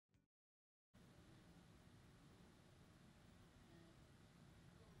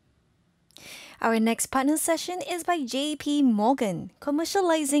Our next partner session is by JP Morgan,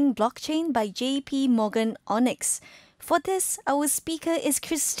 Commercializing Blockchain by JP Morgan Onyx. For this, our speaker is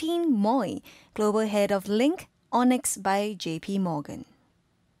Christine Moy, Global Head of Liink, Onyx by JP Morgan.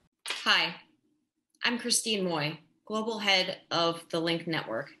 Hi, I'm Christine Moy, Global Head of the Liink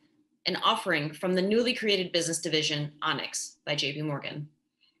Network, an offering from the newly created business division Onyx by JP Morgan.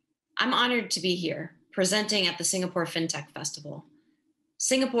 I'm honored to be here presenting at the Singapore FinTech Festival.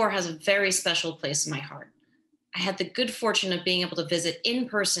 Singapore has a very special place in my heart. I had the good fortune of being able to visit in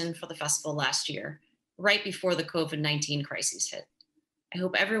person for the festival last year, right before the COVID-19 crisis hit. I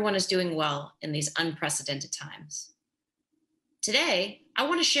hope everyone is doing well in these unprecedented times. Today, I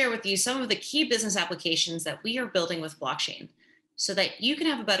want to share with you some of the key business applications that we are building with blockchain so that you can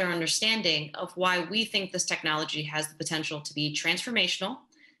have a better understanding of why we think this technology has the potential to be transformational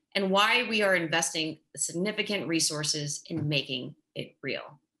and why we are investing significant resources in making it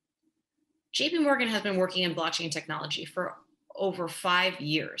real. JP Morgan has been working in blockchain technology for over 5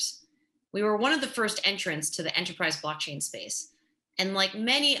 years. We were one of the first entrants to the enterprise blockchain space. And like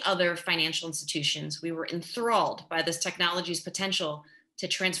many other financial institutions, we were enthralled by this technology's potential to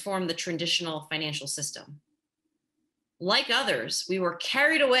transform the traditional financial system. Like others, we were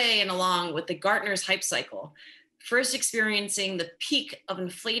carried away and along with the Gartner's hype cycle, first experiencing the peak of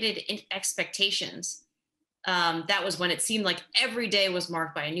inflated expectations. That was when it seemed like every day was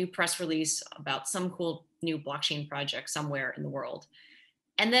marked by a new press release about some cool new blockchain project somewhere in the world.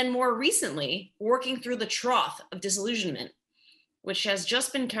 And then more recently, working through the trough of disillusionment, which has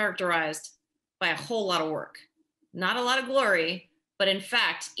just been characterized by a whole lot of work. Not a lot of glory, but in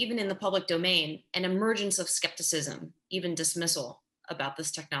fact, even in the public domain, an emergence of skepticism, even dismissal about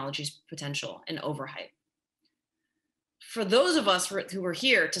this technology's potential and overhype. For those of us who were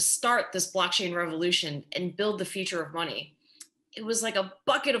here to start this blockchain revolution and build the future of money, it was like a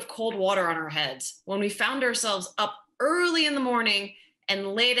bucket of cold water on our heads when we found ourselves up early in the morning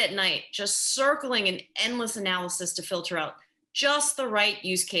and late at night, just circling an endless analysis to filter out just the right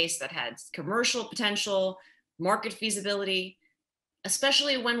use case that had commercial potential, market feasibility,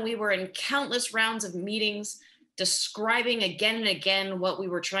 especially when we were in countless rounds of meetings describing again and again what we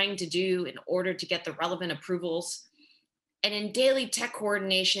were trying to do in order to get the relevant approvals, and in daily tech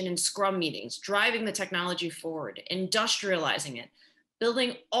coordination and Scrum meetings, driving the technology forward, industrializing it,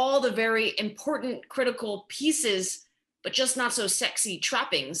 building all the very important critical pieces, but just not so sexy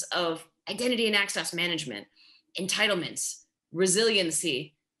trappings of identity and access management, entitlements,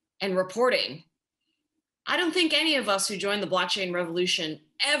 resiliency, and reporting. I don't think any of us who joined the blockchain revolution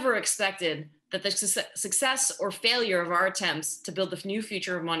ever expected that the success or failure of our attempts to build the new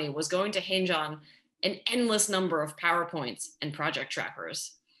future of money was going to hinge on an endless number of PowerPoints and project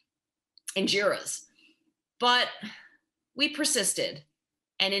trackers and JIRAs. But we persisted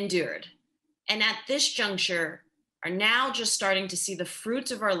and endured. And at this juncture, are now just starting to see the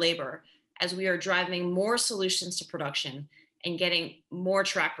fruits of our labor as we are driving more solutions to production and getting more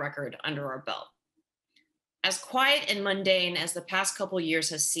track record under our belt. As quiet and mundane as the past couple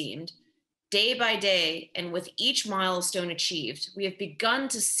years has seemed, day by day and with each milestone achieved, we have begun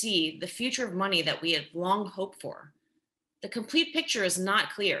to see the future of money that we had long hoped for. The complete picture is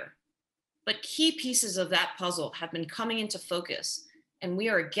not clear, but key pieces of that puzzle have been coming into focus, and we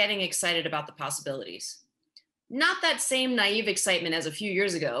are getting excited about the possibilities. Not that same naive excitement as a few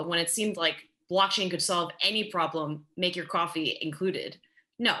years ago when it seemed like blockchain could solve any problem, make your coffee included.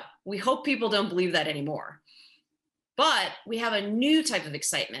 No, we hope people don't believe that anymore. But we have a new type of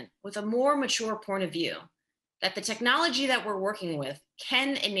excitement with a more mature point of view that the technology that we're working with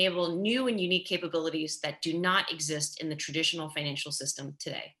can enable new and unique capabilities that do not exist in the traditional financial system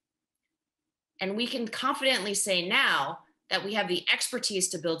today. And we can confidently say now that we have the expertise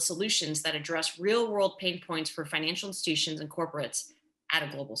to build solutions that address real-world pain points for financial institutions and corporates at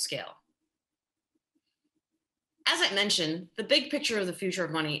a global scale. As I mentioned, the big picture of the future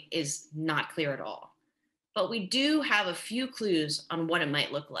of money is not clear at all, but we do have a few clues on what it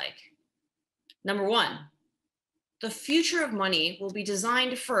might look like. Number one, the future of money will be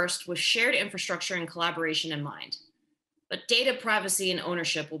designed first with shared infrastructure and collaboration in mind, but data privacy and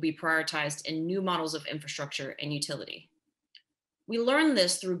ownership will be prioritized in new models of infrastructure and utility. We learned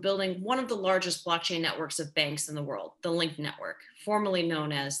this through building one of the largest blockchain networks of banks in the world, the Liink network, formerly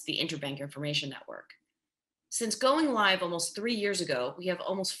known as the Interbank Information Network. Since going live almost 3 years ago, we have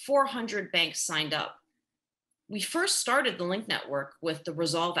almost 400 banks signed up. We first started the Liink network with the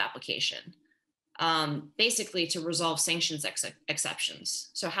Resolve application, basically to resolve sanctions exceptions.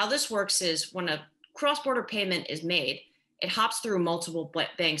 So how this works is when a cross-border payment is made, it hops through multiple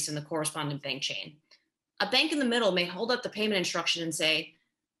banks in the correspondent bank chain. A bank in the middle may hold up the payment instruction and say,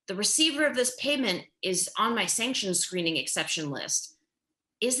 The receiver of this payment is on my sanctions screening exception list.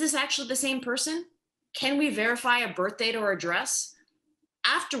 Is this actually the same person? Can we verify a birth date or address?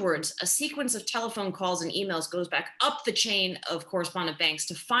 Afterwards, a sequence of telephone calls and emails goes back up the chain of correspondent banks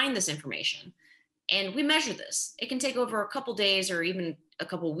to find this information. And we measure this. It can take over a couple days or even a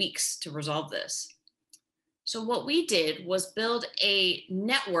couple weeks to resolve this. So what we did was build a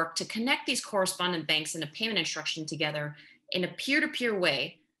network to connect these correspondent banks and a payment instruction together in a peer-to-peer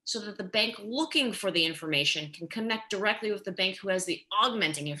way so that the bank looking for the information can connect directly with the bank who has the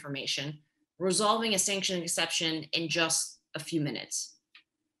augmenting information, resolving a sanction exception in just a few minutes.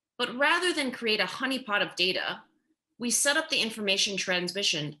 But rather than create a honeypot of data, we set up the information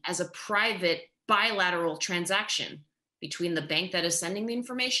transmission as a private bilateral transaction between the bank that is sending the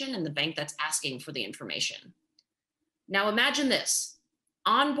information and the bank that's asking for the information. Now imagine this: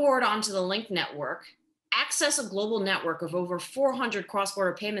 onboard onto the Liink network, access a global network of over 400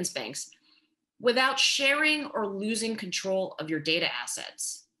 cross-border payments banks without sharing or losing control of your data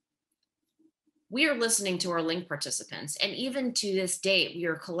assets. We are listening to our Liink participants, and even to this date, we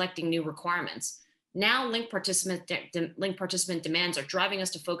are collecting new requirements. Now, Liink participant demands are driving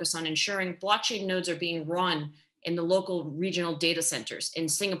us to focus on ensuring blockchain nodes are being run in the local regional data centers in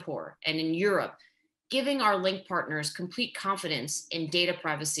Singapore and in Europe, giving our Liink partners complete confidence in data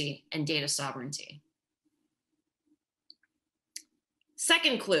privacy and data sovereignty.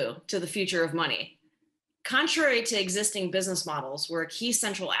 Second clue to the future of money. Contrary to existing business models where a key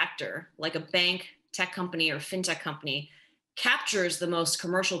central actor, like a bank, tech company, or fintech company, captures the most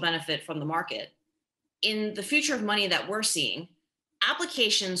commercial benefit from the market, in the future of money that we're seeing,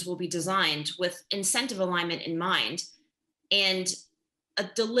 applications will be designed with incentive alignment in mind and a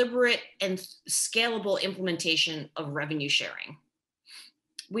deliberate and scalable implementation of revenue sharing.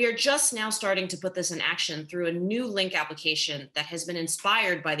 We are just now starting to put this in action through a new Liink application that has been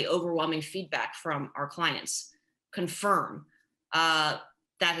inspired by the overwhelming feedback from our clients. Confirm, that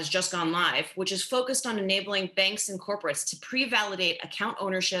has just gone live, which is focused on enabling banks and corporates to pre-validate account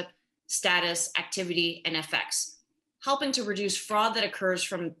ownership, status, activity, and FX, helping to reduce fraud that occurs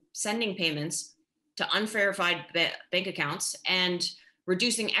from sending payments to unverified bank accounts and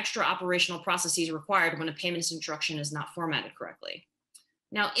reducing extra operational processes required when a payments instruction is not formatted correctly.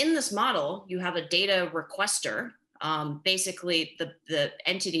 Now, in this model, you have a data requester, basically the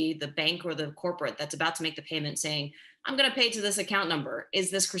entity, the bank or the corporate that's about to make the payment saying, I'm going to pay to this account number.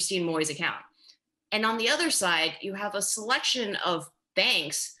 Is this Christine Moy's account? And on the other side, you have a selection of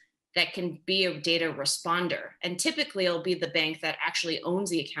banks that can be a data responder. And typically it'll be the bank that actually owns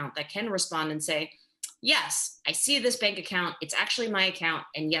the account that can respond and say, yes, I see this bank account. It's actually my account.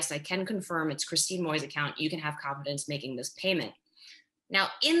 And yes, I can confirm it's Christine Moy's account. You can have confidence making this payment. Now,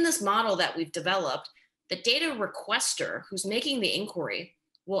 in this model that we've developed, the data requester who's making the inquiry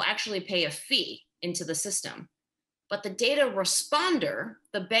will actually pay a fee into the system. But the data responder,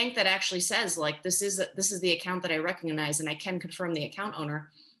 the bank that actually says, like, this is the account that I recognize and I can confirm the account owner,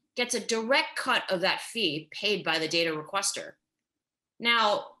 gets a direct cut of that fee paid by the data requester.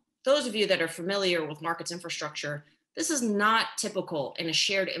 Now, those of you that are familiar with markets infrastructure, this is not typical in a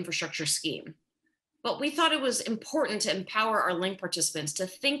shared infrastructure scheme. But we thought it was important to empower our Liink participants to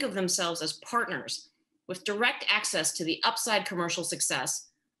think of themselves as partners with direct access to the upside commercial success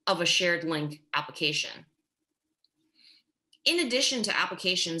of a shared Liink application. In addition to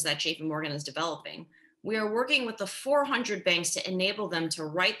applications that JP Morgan is developing, we are working with the 400 banks to enable them to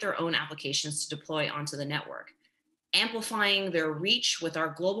write their own applications to deploy onto the network, amplifying their reach with our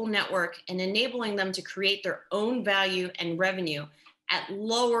global network and enabling them to create their own value and revenue at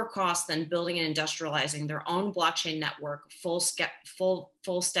lower cost than building and industrializing their own blockchain network, full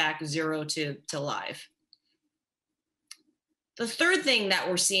stack, zero to live. The third thing that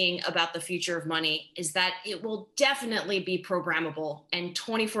we're seeing about the future of money is that it will definitely be programmable and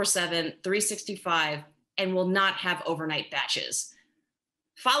 24/7, 365, and will not have overnight batches.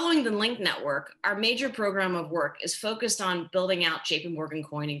 Following the Liink network, our major program of work is focused on building out JP Morgan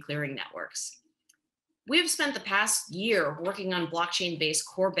coin and clearing networks. We have spent the past year working on blockchain-based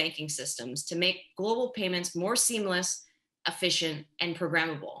core banking systems to make global payments more seamless, efficient, and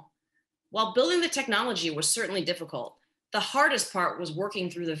programmable. While building the technology was certainly difficult, the hardest part was working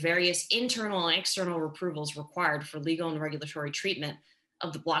through the various internal and external approvals required for legal and regulatory treatment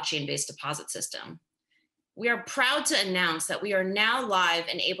of the blockchain-based deposit system. We are proud to announce that we are now live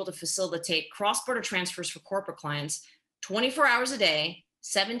and able to facilitate cross-border transfers for corporate clients 24 hours a day,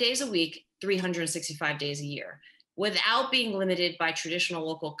 7 days a week, 365 days a year, without being limited by traditional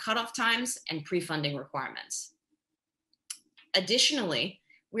local cutoff times and pre-funding requirements. Additionally,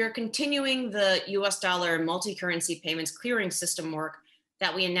 we are continuing the US dollar and multi-currency payments clearing system work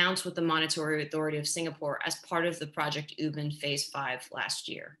that we announced with the Monetary Authority of Singapore as part of the Project Ubin Phase 5 last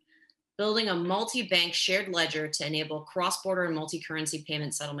year, building a multi-bank shared ledger to enable cross-border and multi-currency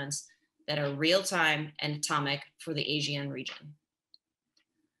payment settlements that are real-time and atomic for the ASEAN region.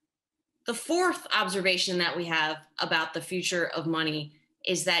 The fourth observation that we have about the future of money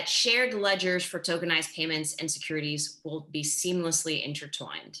is that shared ledgers for tokenized payments and securities will be seamlessly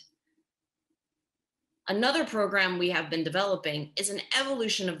intertwined. Another program we have been developing is an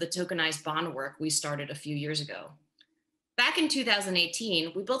evolution of the tokenized bond work we started a few years ago. Back in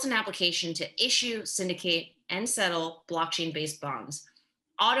 2018, we built an application to issue, syndicate, and settle blockchain-based bonds,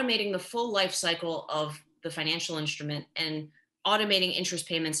 automating the full life cycle of the financial instrument and automating interest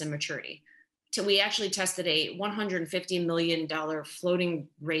payments and maturity. We actually tested a $150 million floating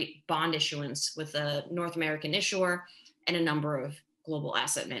rate bond issuance with a North American issuer and a number of global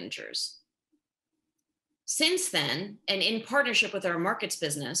asset managers. Since then, and in partnership with our markets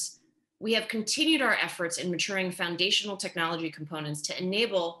business, we have continued our efforts in maturing foundational technology components to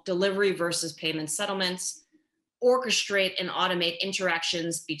enable delivery versus payment settlements, orchestrate and automate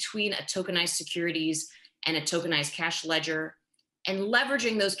interactions between a tokenized securities and a tokenized cash ledger, and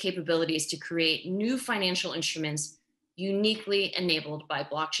leveraging those capabilities to create new financial instruments uniquely enabled by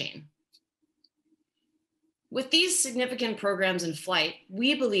blockchain. With these significant programs in flight,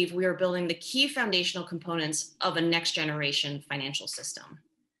 we believe we are building the key foundational components of a next generation financial system.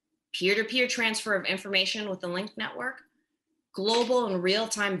 Peer-to-peer transfer of information with the Liink network, global and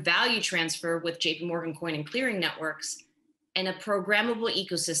real-time value transfer with JP Morgan coin and clearing networks, and a programmable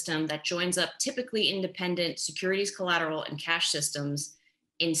ecosystem that joins up typically independent securities collateral and cash systems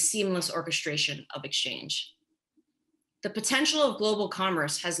in seamless orchestration of exchange. The potential of global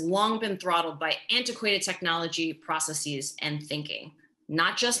commerce has long been throttled by antiquated technology, processes, and thinking.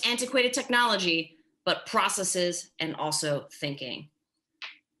 Not just antiquated technology, but processes and also thinking.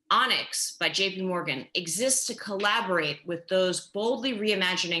 Onyx by JP Morgan exists to collaborate with those boldly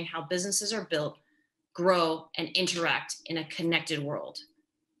reimagining how businesses are built, grow, and interact in a connected world.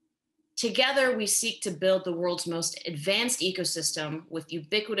 Together, we seek to build the world's most advanced ecosystem with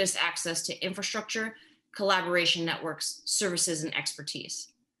ubiquitous access to infrastructure, collaboration networks, services, and expertise.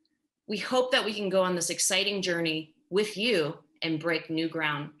 We hope that we can go on this exciting journey with you and break new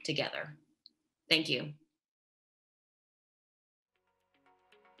ground together. Thank you.